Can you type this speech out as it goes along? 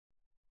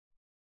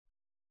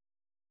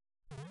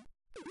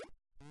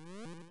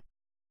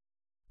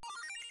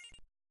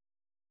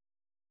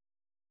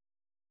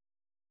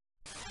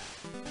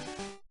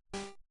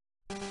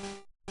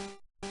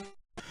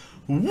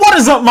What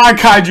is up, my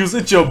kaijus?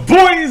 It's your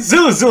boy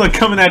Tzilla Dzilla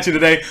coming at you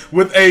today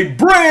with a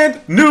brand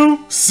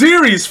new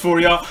series for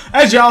y'all.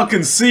 As y'all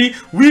can see,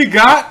 we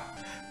got...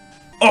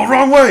 Oh,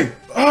 wrong way!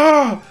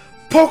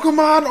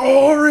 Pokemon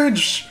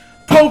Orange!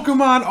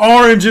 Pokemon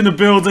Orange in the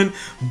building.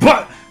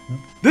 But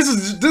this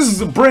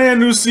is a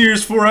brand new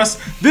series for us.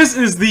 This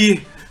is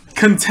the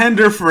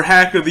contender for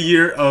Hack of the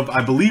Year of,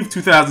 I believe,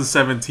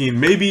 2017,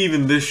 maybe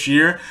even this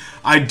year.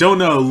 I don't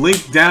know.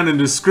 Link down in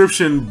the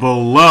description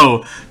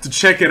below to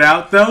check it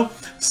out, though.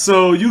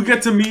 So you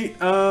get to meet,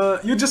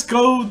 you just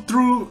go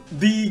through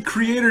the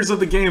creators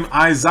of the game.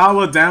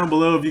 Aizawa down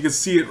below, if you can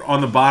see it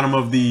on the bottom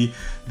of the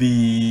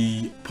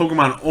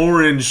Pokemon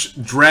Orange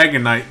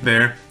Dragonite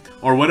there,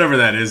 or whatever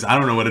that is. I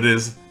don't know what it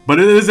is, but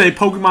it is a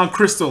Pokemon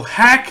Crystal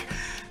hack,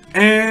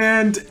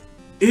 and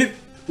it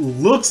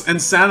looks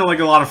and sounded like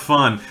a lot of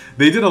fun.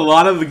 They did a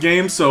lot of the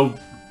game, so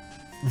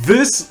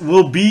this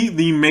will be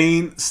the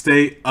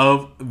mainstay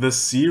of the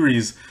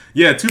series.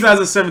 Yeah,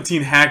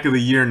 2017 Hack of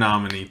the Year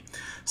nominee.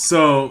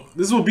 So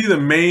this will be the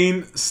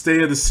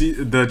mainstay of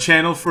the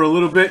channel for a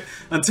little bit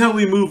until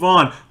we move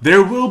on.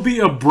 There will be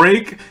a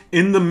break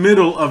in the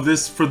middle of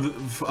this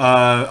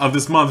of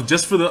this month,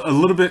 just for a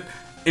little bit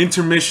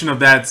intermission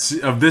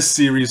of this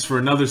series for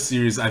another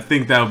series. I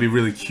think that would be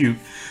really cute.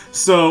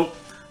 So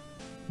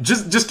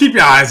just keep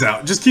your eyes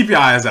out. Just keep your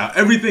eyes out.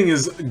 Everything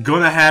is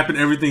gonna happen.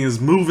 Everything is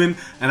moving,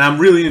 and I'm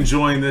really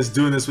enjoying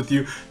doing this with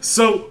you.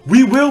 So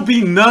we will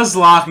be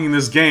Nuzlocking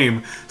this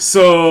game.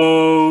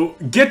 So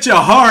get your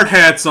hard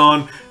hats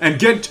on and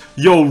get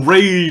your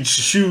rage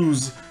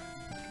shoes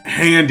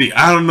handy.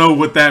 I don't know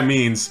what that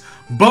means,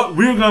 but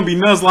we're gonna be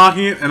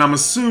Nuzlocking it, and I'm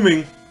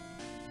assuming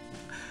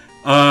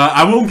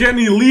I won't get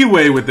any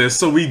leeway with this,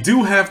 so we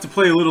do have to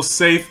play a little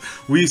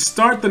safe. We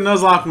start the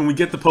Nuzlocke when we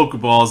get the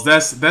Pokeballs.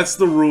 That's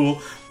the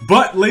rule.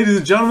 But, ladies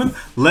and gentlemen,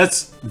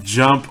 let's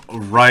jump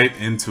right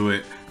into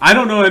it. I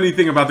don't know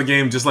anything about the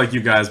game, just like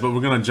you guys, but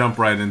we're gonna jump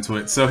right into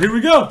it. So here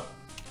we go.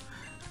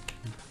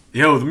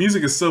 Yo, the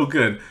music is so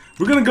good.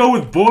 We're gonna go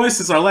with boys.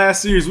 Since our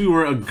last series we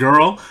were a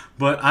girl,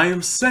 but I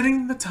am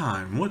setting the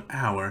time. What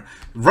hour?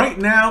 Right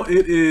now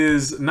it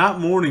is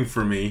not morning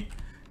for me.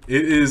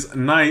 It is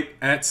night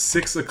at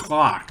 6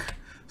 o'clock.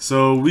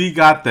 So we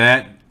got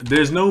that.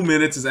 There's no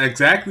minutes. It's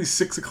exactly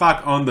 6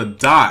 o'clock on the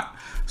dot.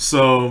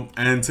 So,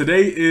 and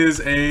today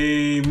is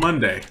a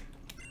Monday.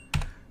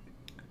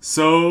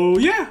 So,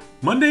 yeah.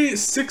 Monday at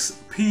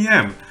 6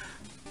 p.m.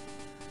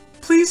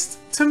 Pleased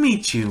to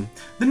meet you.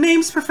 The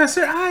name's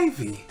Professor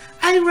Ivy.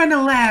 I run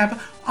a lab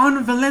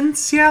on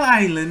Valencia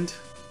Island.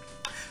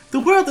 The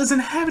world is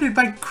inhabited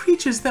by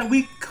creatures that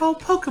we call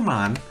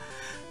Pokemon.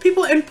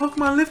 People and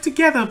Pokemon live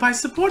together by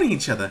supporting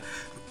each other.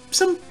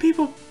 Some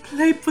people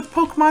play with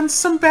Pokemon,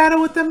 some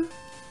battle with them.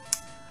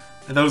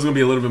 I thought it was going to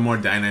be a little bit more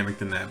dynamic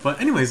than that.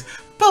 But anyways,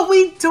 but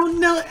we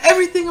don't know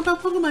everything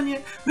about Pokemon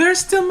yet. There are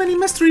still many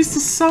mysteries to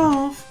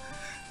solve.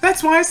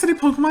 That's why I study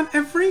Pokemon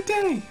every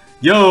day.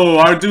 Yo,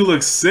 our dude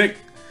looks sick.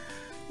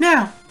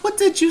 Now, what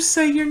did you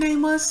say your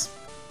name was?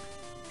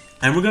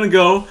 And we're going to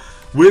go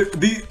with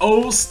the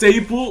old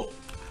staple,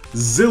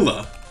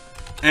 Tzilla.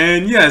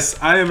 And yes,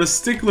 I am a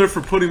stickler for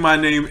putting my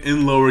name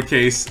in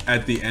lowercase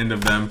at the end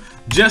of them.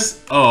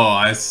 Just,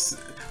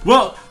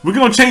 well, we're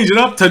gonna change it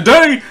up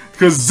today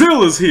because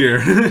Zilla's here.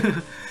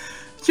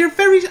 Your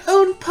very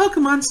own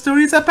Pokemon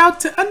story is about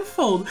to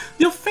unfold.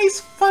 You'll face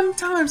fun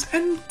times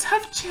and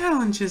tough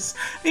challenges.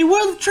 A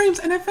world of dreams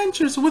and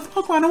adventures with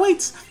Pokemon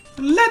awaits.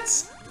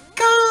 Let's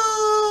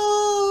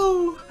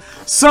go!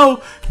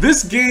 So,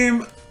 this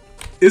game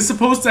is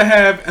supposed to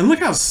have, and look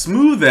how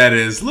smooth that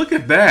is. Look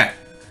at that.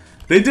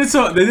 They did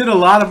a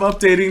lot of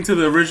updating to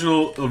the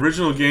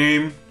original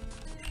game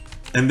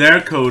and their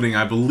coding,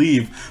 I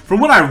believe, from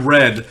what I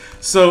read.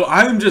 So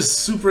I'm just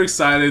super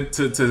excited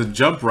to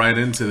jump right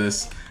into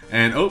this.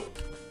 And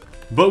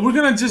but we're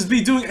gonna just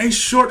be doing a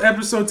short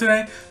episode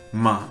today.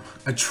 Mom,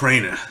 a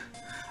trainer.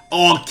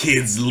 All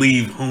kids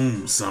leave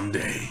home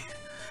someday.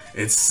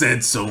 It's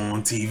said so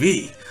on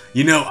TV.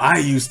 You know, I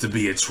used to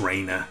be a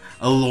trainer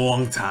a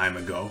long time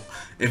ago.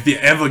 If you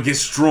ever get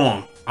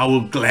strong, I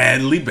will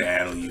gladly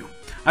battle you.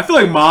 I feel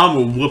like Mom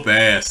will whoop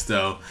ass,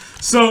 though.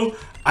 So,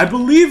 I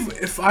believe,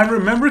 if I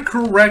remember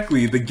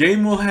correctly, the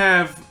game will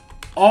have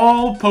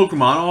all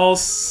Pokemon, all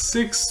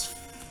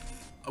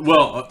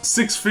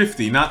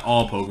 650, not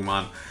all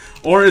Pokemon.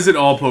 Or is it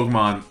all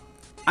Pokemon?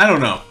 I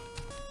don't know.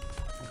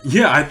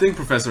 Yeah, I think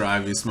Professor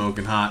Ivy is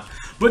smoking hot.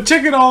 But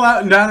check it all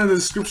out down in the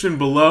description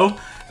below.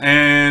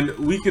 And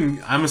we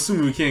can, I'm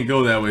assuming we can't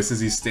go that way since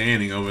he's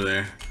standing over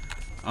there.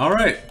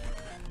 Alright.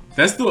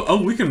 That's the,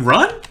 oh, we can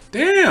run?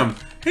 Damn.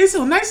 Hey,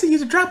 so nice of you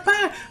to drop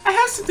by. I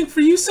have something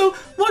for you, so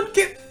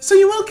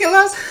you won't get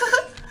lost.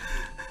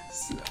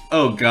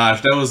 Oh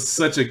gosh, that was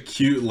such a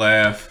cute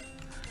laugh.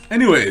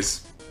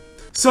 Anyways,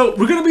 so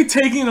we're gonna be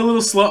taking it a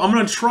little slow. I'm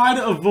gonna try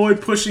to avoid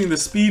pushing the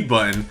speed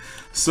button.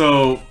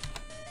 So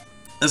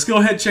Let's go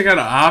ahead and check out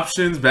our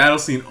options. Battle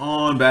scene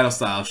on, battle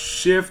style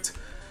shift.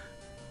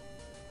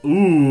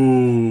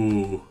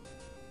 Ooh.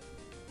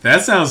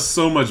 That sounds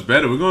so much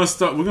better. We're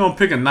gonna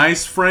pick a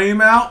nice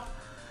frame out.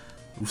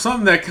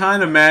 Something that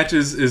kind of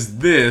matches is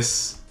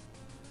this.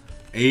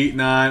 8,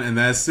 9, and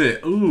that's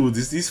it. Ooh,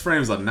 these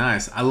frames are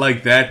nice. I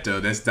like that though.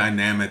 That's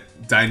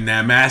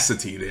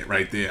dynamicity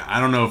right there.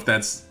 I don't know if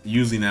that's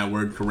using that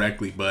word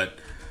correctly, but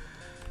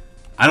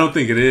I don't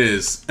think it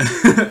is.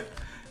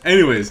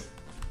 Anyways,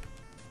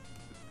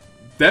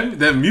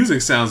 that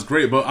music sounds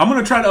great, but I'm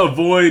gonna try to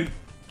avoid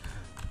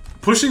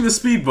pushing the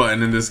speed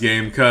button in this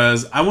game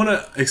because I want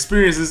to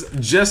experience this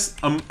just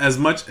as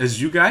much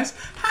as you guys.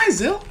 Hi,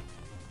 Zill.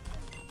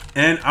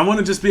 And I want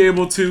to just be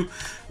able to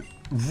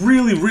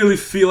really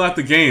feel out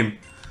the game.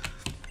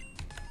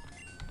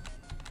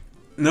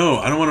 No,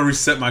 I don't want to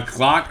reset my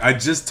clock. I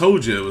just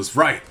told you it was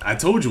right. I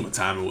told you what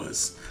time it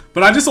was.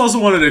 But I just also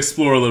wanted to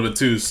explore a little bit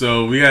too,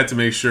 so we had to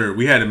make sure.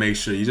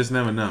 You just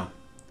never know.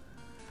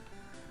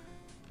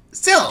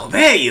 So,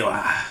 there you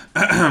are.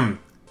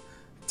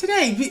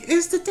 Today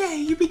is the day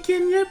you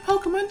begin your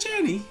Pokemon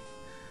journey.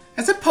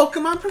 As a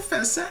Pokemon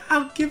professor,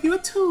 I'll give you a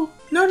tool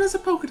known as a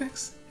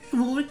Pokedex. It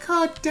will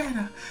record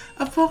data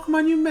of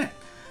Pokemon you met.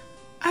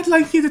 I'd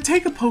like you to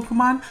take a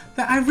Pokemon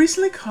that I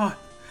recently caught.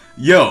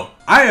 Yo,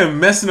 I am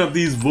messing up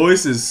these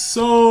voices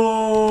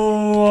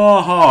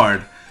so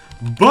hard.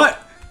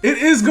 But it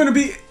is going to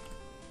be...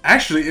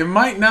 Actually, it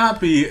might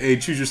not be a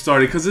Choose Your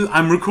Starter because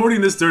I'm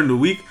recording this during the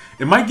week.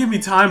 It might give me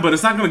time, but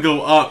it's not going to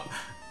go up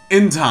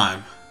in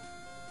time.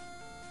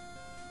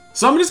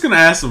 So I'm just going to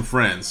ask some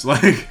friends.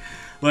 I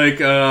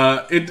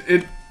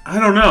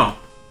don't know.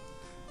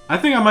 I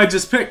think I might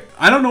just pick...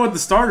 I don't know what the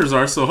starters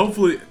are, so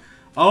hopefully...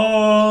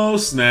 Oh,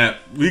 snap.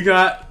 We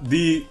got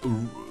the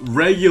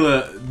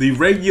regular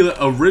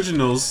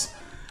originals,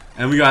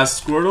 and we got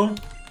Squirtle.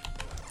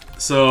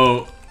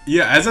 So,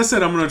 yeah, as I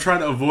said, I'm going to try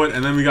to avoid,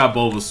 and then we got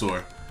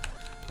Bulbasaur.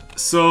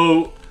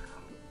 So,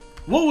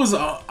 what was...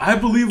 I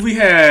believe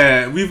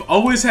we've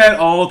always had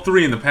all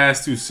three in the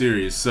past 2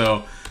 series,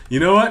 so,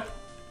 you know what?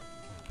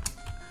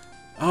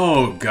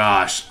 Oh,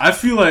 gosh. I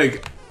feel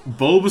like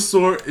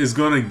Bulbasaur is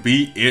gonna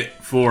be it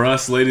for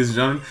us, ladies and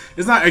gentlemen.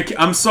 It's not.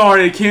 I'm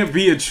sorry, it can't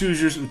be a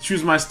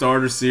choose my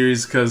starter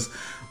series because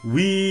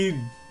we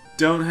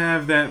don't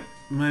have that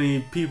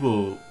many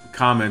people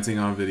commenting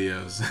on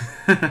videos.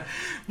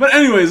 But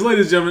anyways,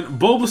 ladies and gentlemen,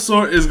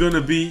 Bulbasaur is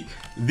gonna be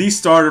the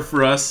starter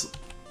for us.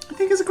 I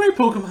think it's a great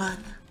Pokemon.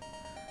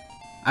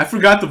 I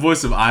forgot the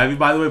voice of Ivy,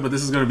 by the way, but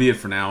this is gonna be it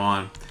for now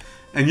on.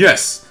 And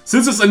yes,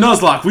 since it's a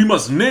Nuzlocke, we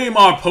must name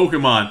our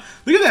Pokemon.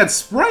 Look at that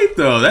sprite,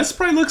 though. That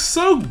sprite looks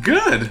so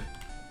good.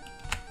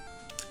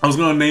 I was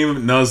going to name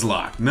him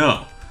Nuzlocke.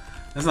 No,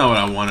 that's not what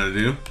I wanted to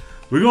do.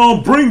 We're going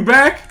to bring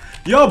back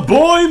your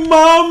boy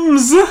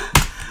Mums.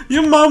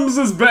 Your Mums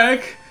is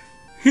back.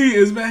 He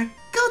is back.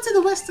 Go to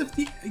the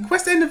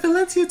west end of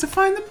Valencia to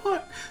find the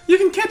port. You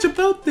can catch a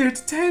boat there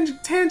to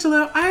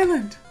Tangelo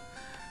Island.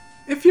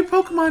 If your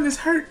Pokemon is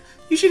hurt,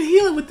 you should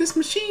heal it with this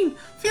machine.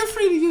 Feel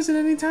free to use it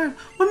anytime.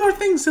 One more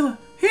thing, Zilla.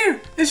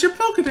 Here is your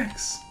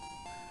Pokedex.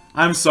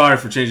 I'm sorry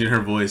for changing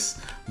her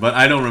voice, but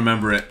I don't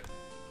remember it.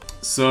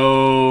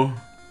 So,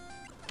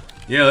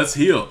 yeah, let's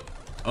heal.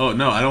 Oh,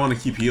 no, I don't want to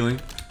keep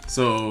healing.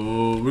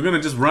 So, we're going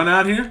to just run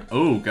out here.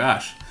 Oh,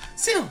 gosh.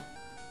 Zilla,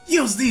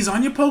 use these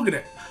on your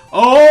Pokedex.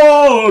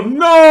 Oh,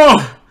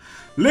 no!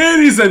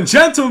 Ladies and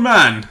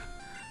gentlemen,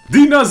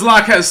 the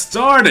Nuzlocke has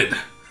started.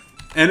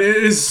 And it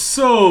is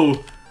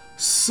so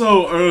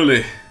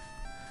early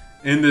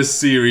in this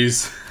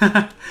series.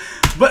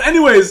 But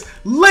anyways,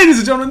 ladies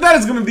and gentlemen, that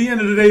is going to be the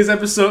end of today's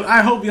episode.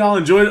 I hope y'all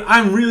enjoyed it.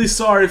 I'm really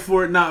sorry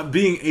for it not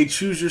being a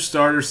Choose Your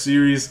Starter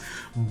series,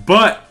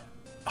 but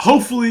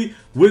hopefully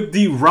with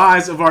the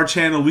rise of our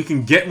channel, we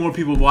can get more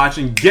people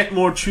watching, get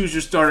more Choose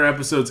Your Starter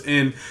episodes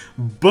in.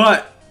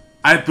 But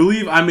I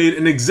believe I made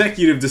an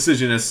executive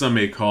decision, as some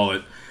may call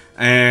it,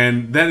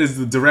 and that is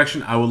the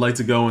direction I would like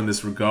to go in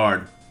this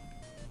regard.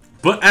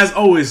 But as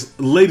always,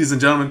 ladies and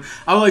gentlemen,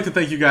 I would like to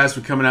thank you guys for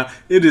coming out.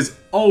 It is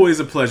always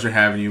a pleasure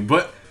having you,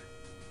 but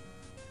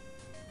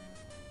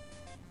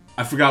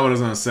I forgot what I was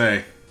going to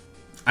say.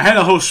 I had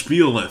a whole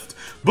spiel left.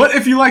 But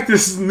if you like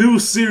this new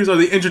series or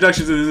the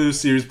introduction to the new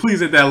series,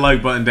 please hit that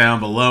like button down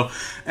below.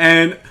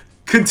 And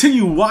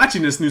continue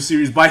watching this new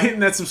series by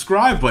hitting that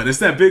subscribe button. It's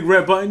that big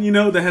red button, you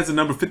know, that has the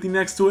number 50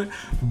 next to it.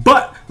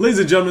 But, ladies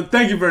and gentlemen,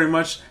 thank you very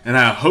much. And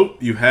I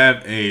hope you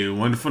have a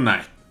wonderful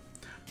night.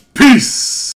 Peace!